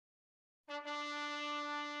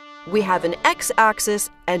We have an x-axis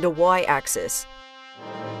and a y-axis.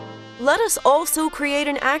 Let us also create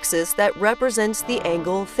an axis that represents the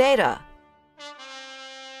angle theta.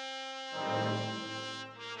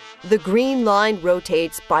 The green line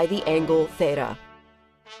rotates by the angle theta.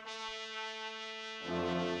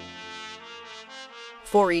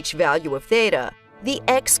 For each value of theta, the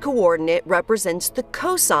x-coordinate represents the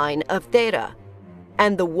cosine of theta,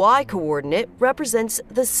 and the y-coordinate represents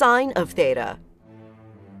the sine of theta.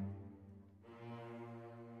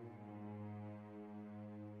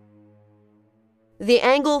 The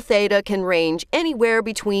angle theta can range anywhere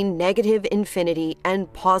between negative infinity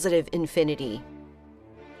and positive infinity.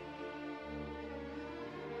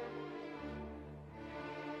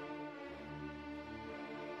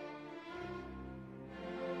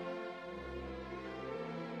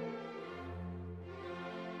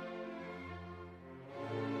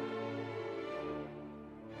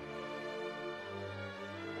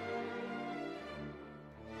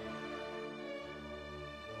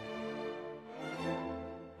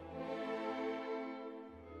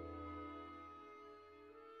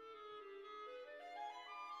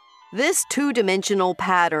 This two-dimensional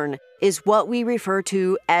pattern is what we refer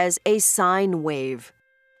to as a sine wave.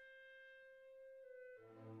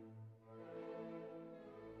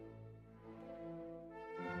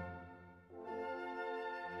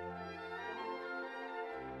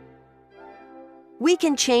 We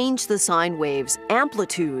can change the sine wave's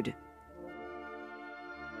amplitude,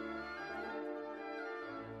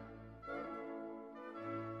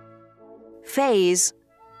 phase,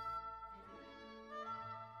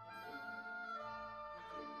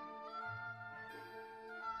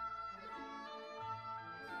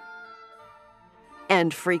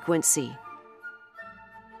 and frequency.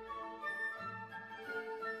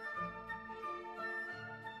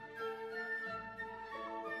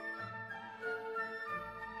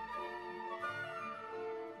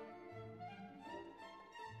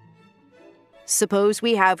 Suppose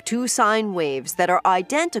we have two sine waves that are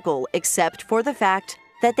identical except for the fact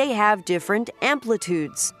that they have different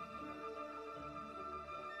amplitudes.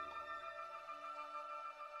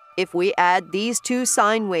 If we add these two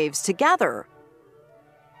sine waves together,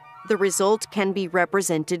 the result can be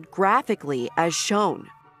represented graphically as shown.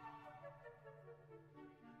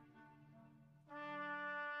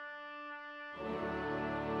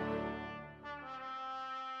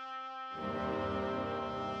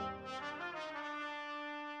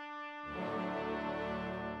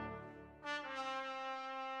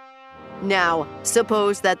 Now,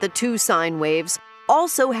 suppose that the two sine waves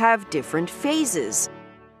also have different phases.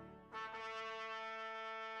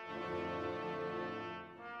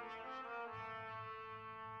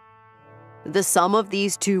 The sum of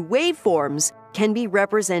these two waveforms can be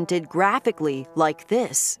represented graphically like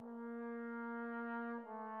this.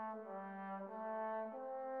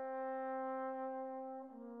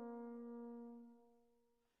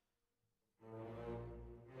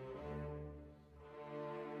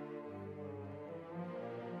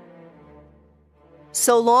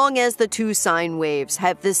 So long as the two sine waves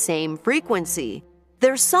have the same frequency,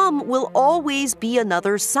 their sum will always be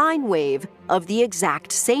another sine wave of the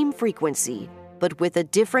exact same frequency, but with a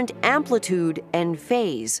different amplitude and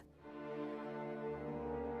phase.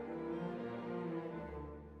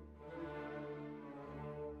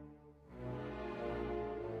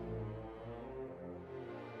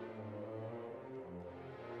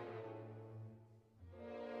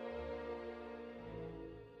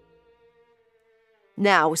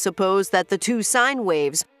 Now, suppose that the two sine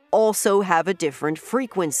waves also have a different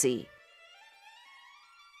frequency.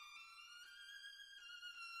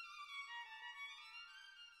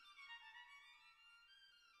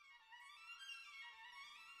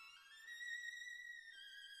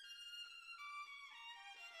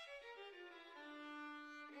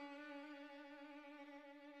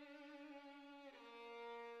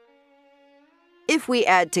 If we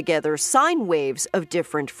add together sine waves of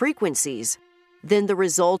different frequencies, then the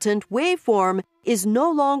resultant waveform is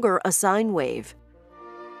no longer a sine wave.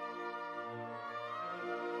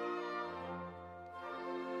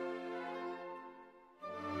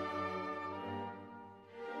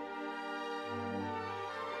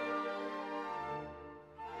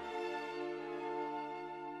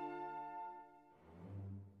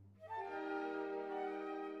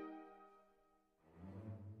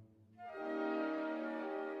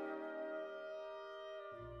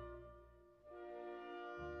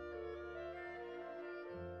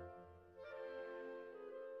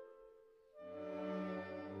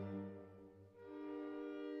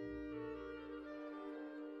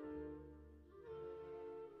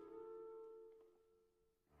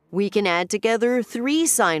 We can add together 3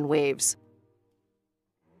 sine waves.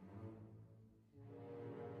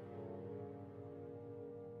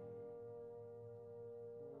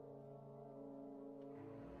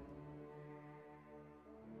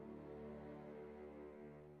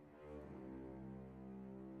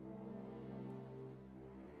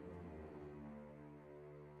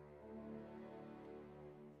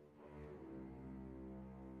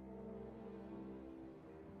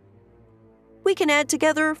 We can add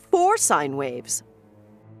together 4 sine waves.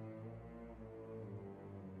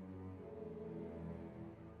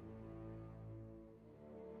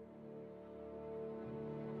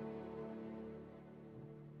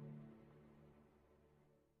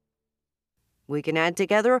 We can add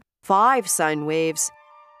together 5 sine waves.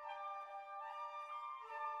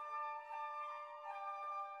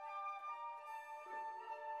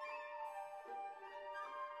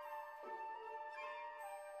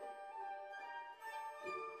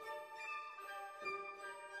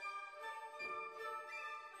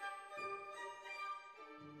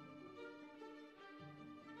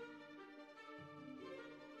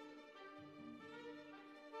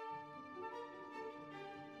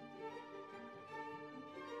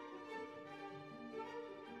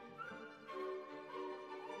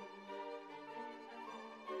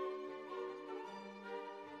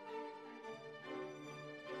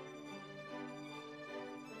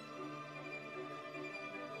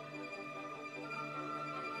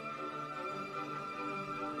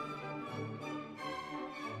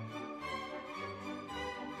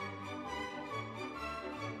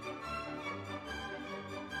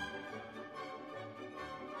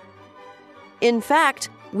 In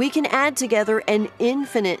fact, we can add together an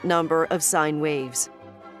infinite number of sine waves.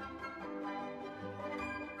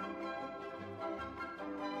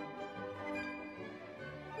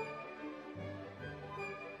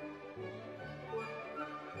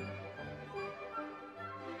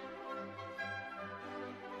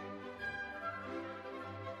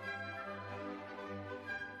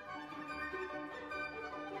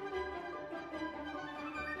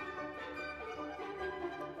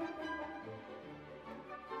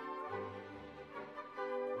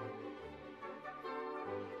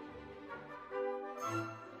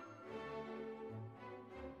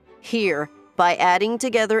 Here, by adding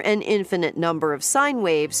together an infinite number of sine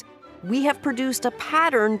waves, we have produced a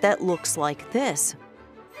pattern that looks like this.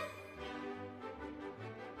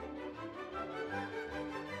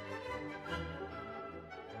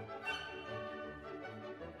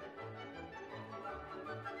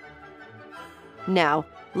 Now,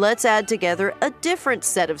 let's add together a different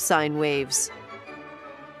set of sine waves.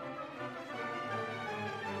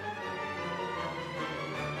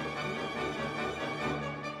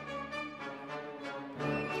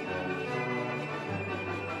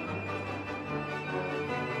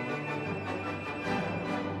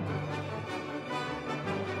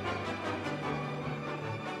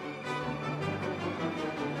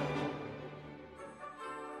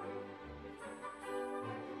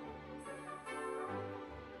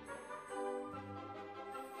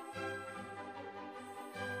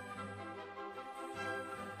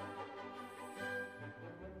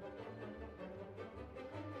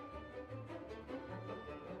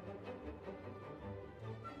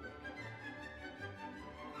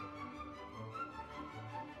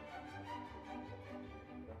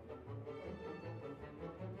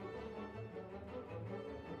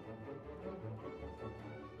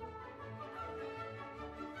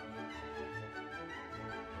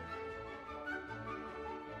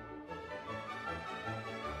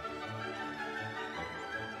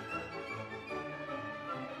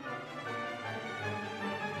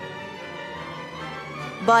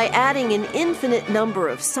 By adding an infinite number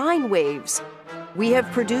of sine waves, we have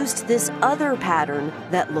produced this other pattern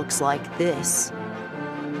that looks like this.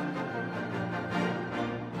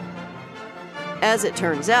 As it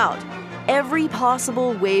turns out, every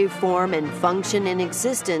possible waveform and function in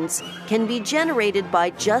existence can be generated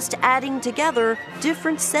by just adding together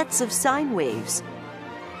different sets of sine waves.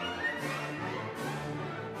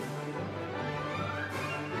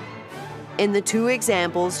 In the 2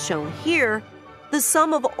 examples shown here, the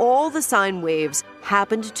sum of all the sine waves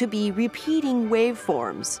happened to be repeating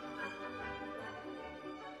waveforms.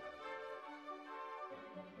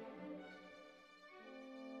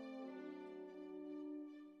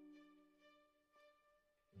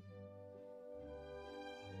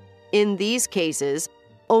 In these cases,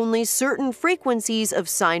 only certain frequencies of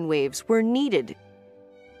sine waves were needed.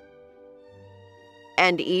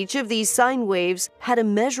 And each of these sine waves had a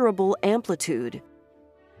measurable amplitude.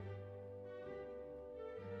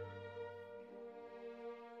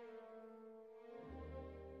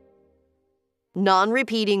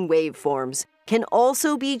 Non-repeating waveforms can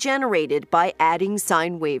also be generated by adding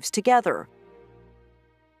sine waves together.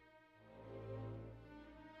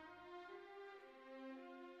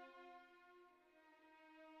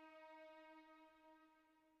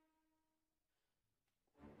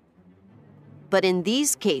 But in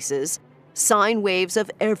these cases, sine waves of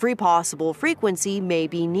every possible frequency may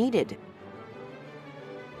be needed.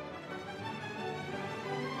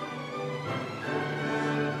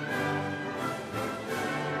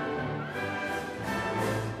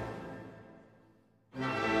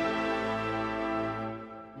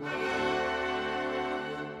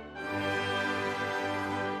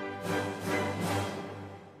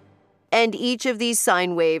 And each of these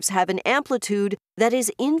sine waves have an amplitude that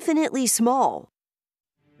is infinitely small.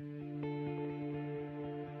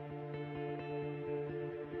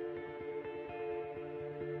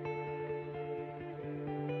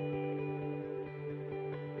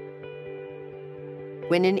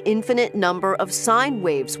 When an infinite number of sine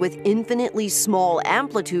waves with infinitely small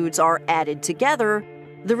amplitudes are added together,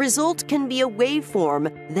 the result can be a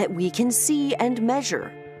waveform that we can see and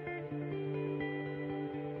measure.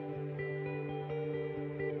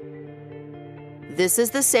 This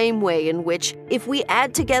is the same way in which, if we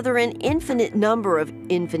add together an infinite number of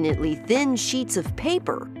infinitely thin sheets of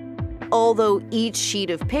paper, although each sheet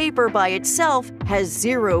of paper by itself has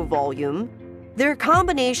zero volume, their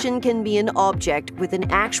combination can be an object with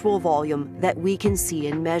an actual volume that we can see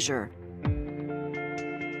and measure.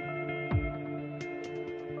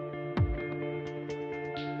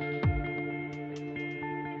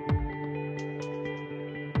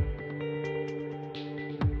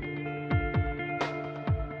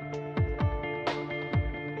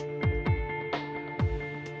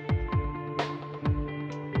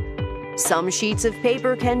 Some sheets of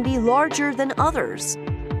paper can be larger than others.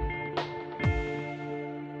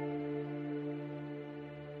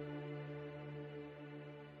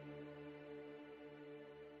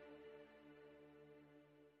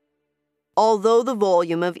 Although the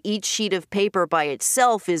volume of each sheet of paper by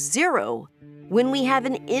itself is zero, when we have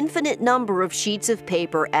an infinite number of sheets of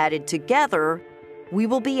paper added together, we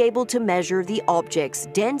will be able to measure the object's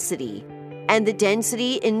density, and the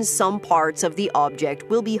density in some parts of the object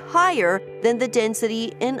will be higher than the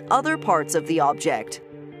density in other parts of the object.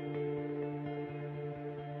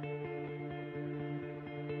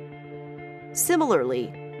 Similarly,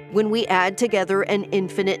 when we add together an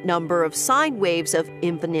infinite number of sine waves of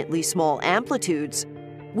infinitely small amplitudes,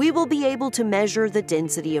 we will be able to measure the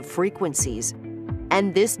density of frequencies.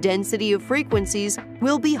 And this density of frequencies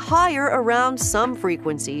will be higher around some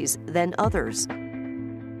frequencies than others.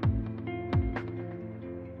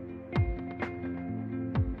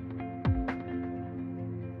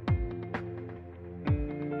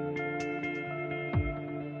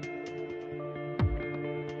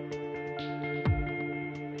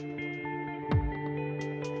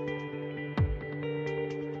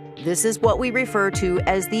 This is what we refer to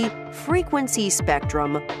as the frequency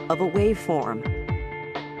spectrum of a waveform.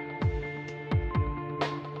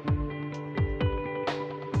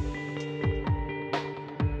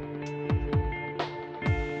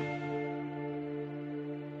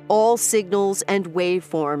 All signals and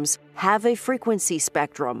waveforms have a frequency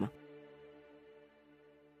spectrum.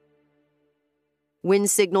 When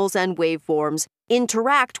signals and waveforms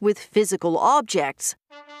interact with physical objects,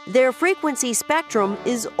 their frequency spectrum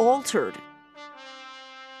is altered.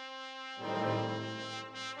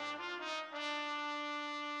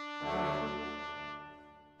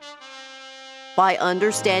 By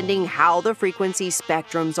understanding how the frequency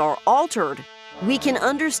spectrums are altered, we can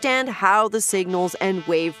understand how the signals and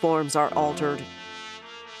waveforms are altered.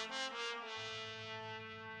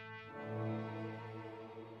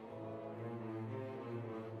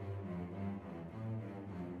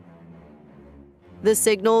 The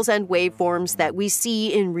signals and waveforms that we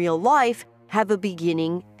see in real life have a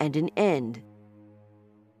beginning and an end.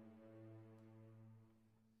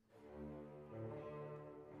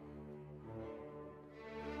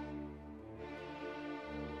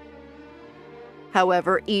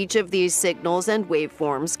 However, each of these signals and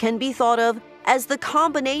waveforms can be thought of as the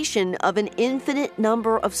combination of an infinite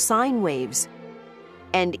number of sine waves,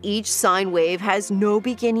 and each sine wave has no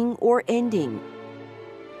beginning or ending.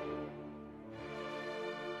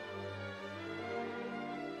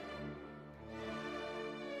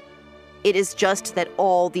 It is just that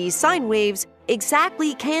all these sine waves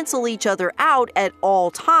exactly cancel each other out at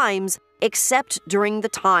all times, except during the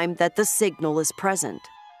time that the signal is present.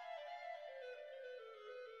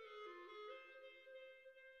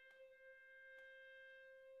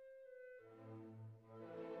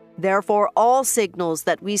 Therefore, all signals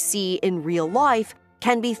that we see in real life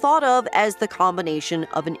can be thought of as the combination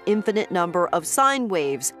of an infinite number of sine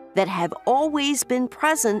waves that have always been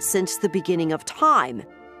present since the beginning of time,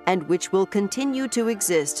 and which will continue to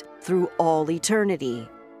exist through all eternity.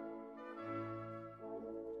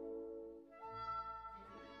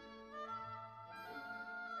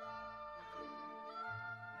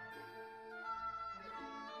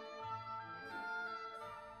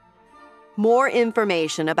 More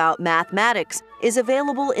information about mathematics is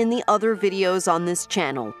available in the other videos on this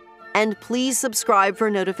channel, and please subscribe for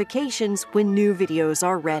notifications when new videos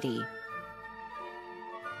are ready.